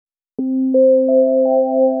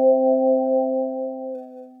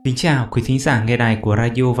Kính chào quý thính giả nghe đài của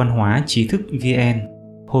Radio Văn hóa Trí thức VN.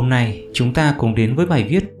 Hôm nay chúng ta cùng đến với bài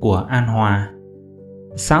viết của An Hòa.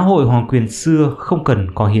 Xã hội hoàng quyền xưa không cần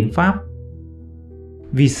có hiến pháp.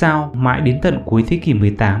 Vì sao mãi đến tận cuối thế kỷ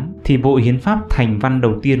 18 thì bộ hiến pháp thành văn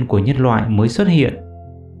đầu tiên của nhân loại mới xuất hiện?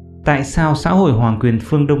 Tại sao xã hội hoàng quyền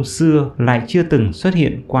phương Đông xưa lại chưa từng xuất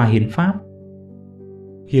hiện qua hiến pháp?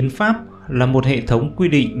 Hiến pháp là một hệ thống quy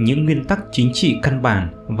định những nguyên tắc chính trị căn bản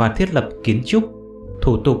và thiết lập kiến trúc,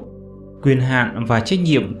 thủ tục, quyền hạn và trách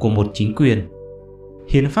nhiệm của một chính quyền.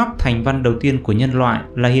 Hiến pháp thành văn đầu tiên của nhân loại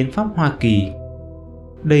là Hiến pháp Hoa Kỳ.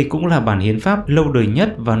 Đây cũng là bản hiến pháp lâu đời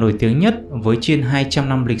nhất và nổi tiếng nhất với trên 200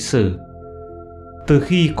 năm lịch sử. Từ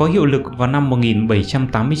khi có hiệu lực vào năm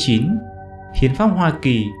 1789, Hiến pháp Hoa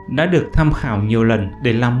Kỳ đã được tham khảo nhiều lần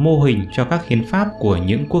để làm mô hình cho các hiến pháp của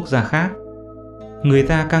những quốc gia khác. Người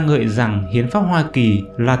ta ca ngợi rằng Hiến pháp Hoa Kỳ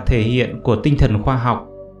là thể hiện của tinh thần khoa học,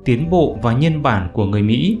 tiến bộ và nhân bản của người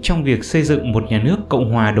Mỹ trong việc xây dựng một nhà nước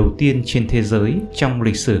Cộng hòa đầu tiên trên thế giới trong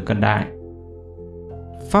lịch sử cận đại.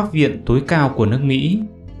 Pháp viện tối cao của nước Mỹ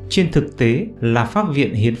trên thực tế là Pháp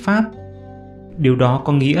viện Hiến pháp. Điều đó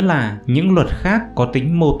có nghĩa là những luật khác có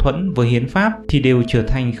tính mâu thuẫn với hiến pháp thì đều trở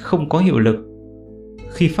thành không có hiệu lực.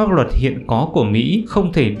 Khi pháp luật hiện có của Mỹ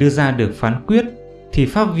không thể đưa ra được phán quyết thì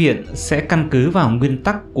Pháp viện sẽ căn cứ vào nguyên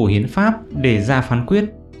tắc của hiến pháp để ra phán quyết.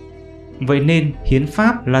 Vậy nên hiến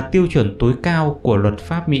pháp là tiêu chuẩn tối cao của luật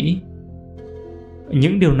pháp Mỹ.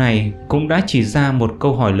 Những điều này cũng đã chỉ ra một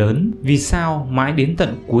câu hỏi lớn: vì sao mãi đến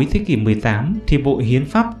tận cuối thế kỷ 18 thì bộ hiến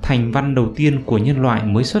pháp thành văn đầu tiên của nhân loại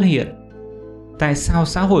mới xuất hiện? Tại sao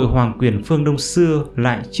xã hội hoàng quyền phương Đông xưa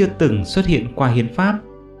lại chưa từng xuất hiện qua hiến pháp?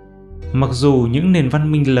 Mặc dù những nền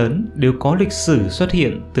văn minh lớn đều có lịch sử xuất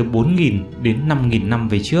hiện từ 4.000 đến 5.000 năm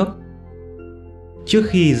về trước. Trước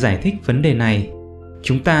khi giải thích vấn đề này,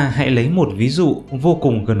 chúng ta hãy lấy một ví dụ vô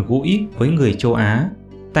cùng gần gũi với người châu Á.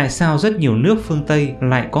 Tại sao rất nhiều nước phương Tây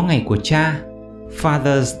lại có ngày của cha,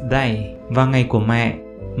 Father's Day, và ngày của mẹ,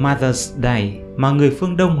 Mother's Day, mà người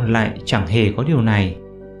phương Đông lại chẳng hề có điều này?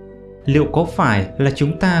 Liệu có phải là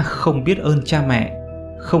chúng ta không biết ơn cha mẹ,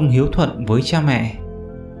 không hiếu thuận với cha mẹ?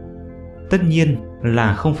 Tất nhiên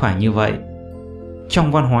là không phải như vậy.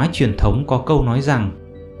 Trong văn hóa truyền thống có câu nói rằng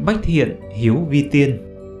bách thiện hiếu vi tiên,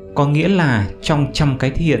 có nghĩa là trong trăm cái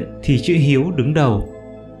thiện thì chữ hiếu đứng đầu.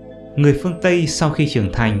 Người phương Tây sau khi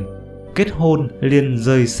trưởng thành, kết hôn liền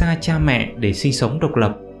rời xa cha mẹ để sinh sống độc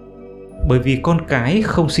lập. Bởi vì con cái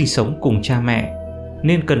không sinh sống cùng cha mẹ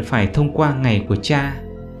nên cần phải thông qua ngày của cha,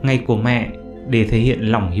 ngày của mẹ để thể hiện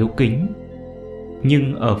lòng hiếu kính.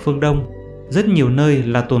 Nhưng ở phương Đông, rất nhiều nơi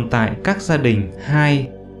là tồn tại các gia đình 2,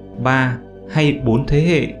 3 hay 4 thế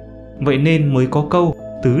hệ, vậy nên mới có câu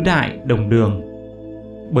tứ đại đồng đường.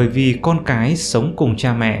 Bởi vì con cái sống cùng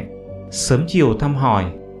cha mẹ, sớm chiều thăm hỏi,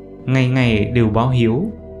 ngày ngày đều báo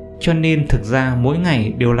hiếu, cho nên thực ra mỗi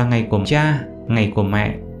ngày đều là ngày của cha, ngày của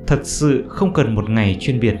mẹ, thật sự không cần một ngày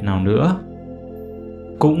chuyên biệt nào nữa.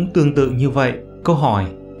 Cũng tương tự như vậy, câu hỏi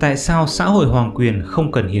tại sao xã hội hoàng quyền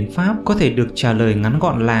không cần hiến pháp có thể được trả lời ngắn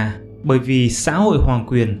gọn là bởi vì xã hội hoàng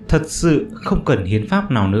quyền thật sự không cần hiến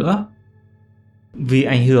pháp nào nữa. Vì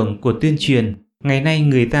ảnh hưởng của tuyên truyền, ngày nay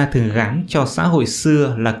người ta thường gán cho xã hội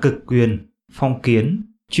xưa là cực quyền, phong kiến,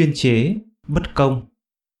 chuyên chế, bất công.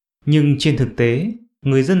 Nhưng trên thực tế,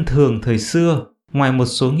 người dân thường thời xưa, ngoài một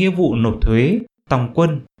số nghĩa vụ nộp thuế, tòng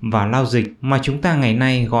quân và lao dịch mà chúng ta ngày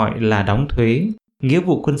nay gọi là đóng thuế, nghĩa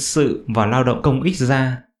vụ quân sự và lao động công ích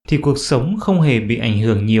ra, thì cuộc sống không hề bị ảnh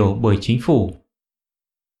hưởng nhiều bởi chính phủ.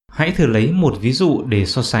 Hãy thử lấy một ví dụ để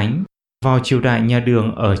so sánh. Vào triều đại nhà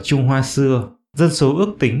Đường ở Trung Hoa xưa, dân số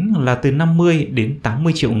ước tính là từ 50 đến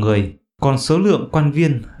 80 triệu người, còn số lượng quan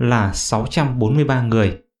viên là 643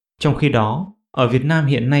 người. Trong khi đó, ở Việt Nam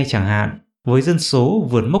hiện nay chẳng hạn, với dân số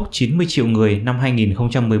vượt mốc 90 triệu người năm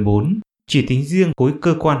 2014, chỉ tính riêng khối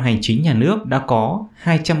cơ quan hành chính nhà nước đã có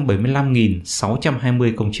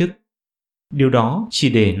 275.620 công chức. Điều đó chỉ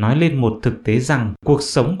để nói lên một thực tế rằng cuộc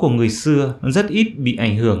sống của người xưa rất ít bị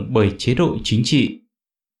ảnh hưởng bởi chế độ chính trị.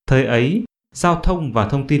 Thời ấy, giao thông và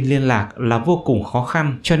thông tin liên lạc là vô cùng khó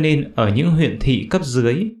khăn, cho nên ở những huyện thị cấp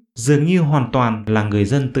dưới dường như hoàn toàn là người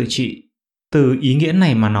dân tự trị. Từ ý nghĩa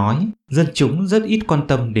này mà nói, dân chúng rất ít quan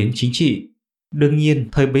tâm đến chính trị. Đương nhiên,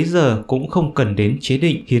 thời bấy giờ cũng không cần đến chế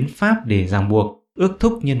định hiến pháp để ràng buộc, ước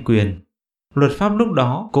thúc nhân quyền. Luật pháp lúc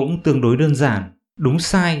đó cũng tương đối đơn giản, đúng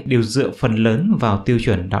sai đều dựa phần lớn vào tiêu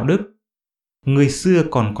chuẩn đạo đức. Người xưa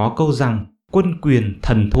còn có câu rằng quân quyền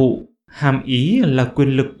thần thụ, hàm ý là quyền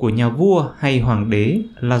lực của nhà vua hay hoàng đế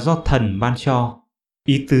là do thần ban cho.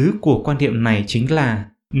 Ý tứ của quan niệm này chính là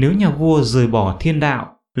nếu nhà vua rời bỏ thiên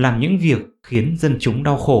đạo, làm những việc khiến dân chúng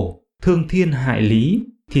đau khổ, thương thiên hại lý,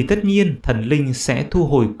 thì tất nhiên thần linh sẽ thu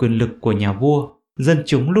hồi quyền lực của nhà vua. Dân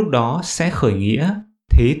chúng lúc đó sẽ khởi nghĩa,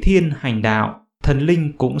 thế thiên hành đạo, thần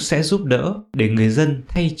linh cũng sẽ giúp đỡ để người dân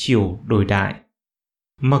thay chiều đổi đại.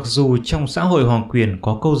 Mặc dù trong xã hội hoàng quyền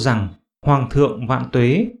có câu rằng Hoàng thượng vạn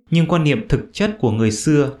tuế, nhưng quan niệm thực chất của người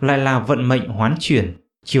xưa lại là vận mệnh hoán chuyển,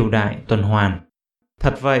 triều đại tuần hoàn.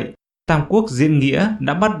 Thật vậy, Tam Quốc diễn nghĩa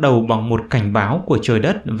đã bắt đầu bằng một cảnh báo của trời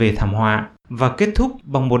đất về thảm họa và kết thúc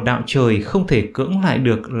bằng một đạo trời không thể cưỡng lại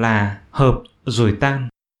được là hợp rồi tan,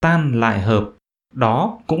 tan lại hợp.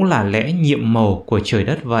 Đó cũng là lẽ nhiệm màu của trời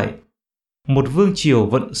đất vậy. Một vương triều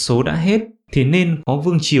vận số đã hết thì nên có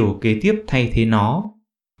vương triều kế tiếp thay thế nó.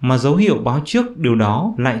 Mà dấu hiệu báo trước điều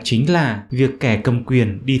đó lại chính là việc kẻ cầm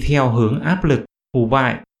quyền đi theo hướng áp lực, hù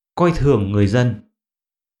bại, coi thường người dân.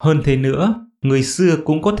 Hơn thế nữa, người xưa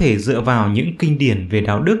cũng có thể dựa vào những kinh điển về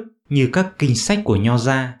đạo đức như các kinh sách của Nho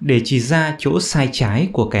gia để chỉ ra chỗ sai trái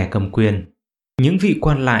của kẻ cầm quyền. Những vị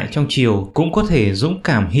quan lại trong triều cũng có thể dũng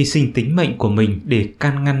cảm hy sinh tính mệnh của mình để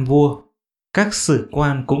can ngăn vua. Các sử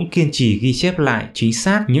quan cũng kiên trì ghi chép lại chính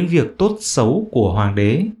xác những việc tốt xấu của hoàng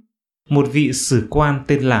đế. Một vị sử quan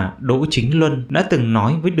tên là Đỗ Chính Luân đã từng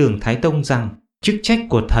nói với Đường Thái Tông rằng chức trách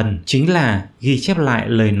của thần chính là ghi chép lại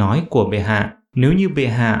lời nói của bệ hạ. Nếu như bệ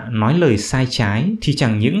hạ nói lời sai trái thì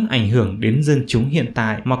chẳng những ảnh hưởng đến dân chúng hiện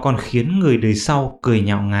tại mà còn khiến người đời sau cười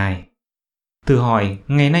nhạo ngài. Thử hỏi,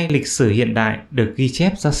 ngày nay lịch sử hiện đại được ghi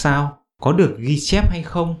chép ra sao? Có được ghi chép hay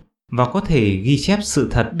không? Và có thể ghi chép sự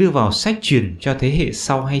thật đưa vào sách truyền cho thế hệ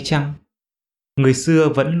sau hay chăng? Người xưa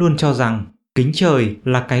vẫn luôn cho rằng kính trời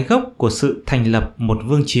là cái gốc của sự thành lập một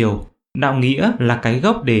vương triều, đạo nghĩa là cái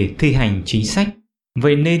gốc để thi hành chính sách.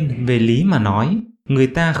 Vậy nên về lý mà nói, người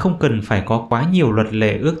ta không cần phải có quá nhiều luật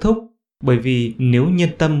lệ ước thúc, bởi vì nếu nhân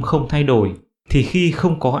tâm không thay đổi thì khi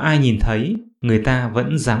không có ai nhìn thấy, người ta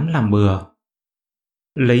vẫn dám làm bừa.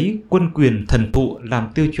 Lấy quân quyền thần thụ làm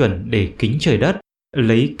tiêu chuẩn để kính trời đất,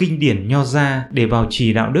 lấy kinh điển Nho gia để bảo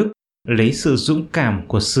trì đạo đức, lấy sự dũng cảm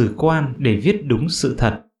của sử quan để viết đúng sự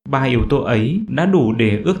thật, ba yếu tố ấy đã đủ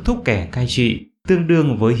để ước thúc kẻ cai trị, tương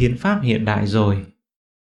đương với hiến pháp hiện đại rồi.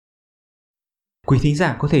 Quý thính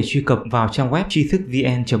giả có thể truy cập vào trang web tri thức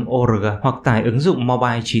vn.org hoặc tải ứng dụng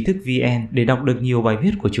mobile tri thức VN để đọc được nhiều bài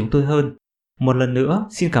viết của chúng tôi hơn. Một lần nữa,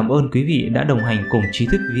 xin cảm ơn quý vị đã đồng hành cùng Tri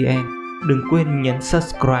thức VN. Đừng quên nhấn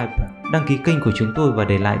subscribe, đăng ký kênh của chúng tôi và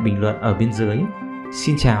để lại bình luận ở bên dưới.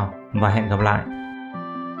 Xin chào và hẹn gặp lại!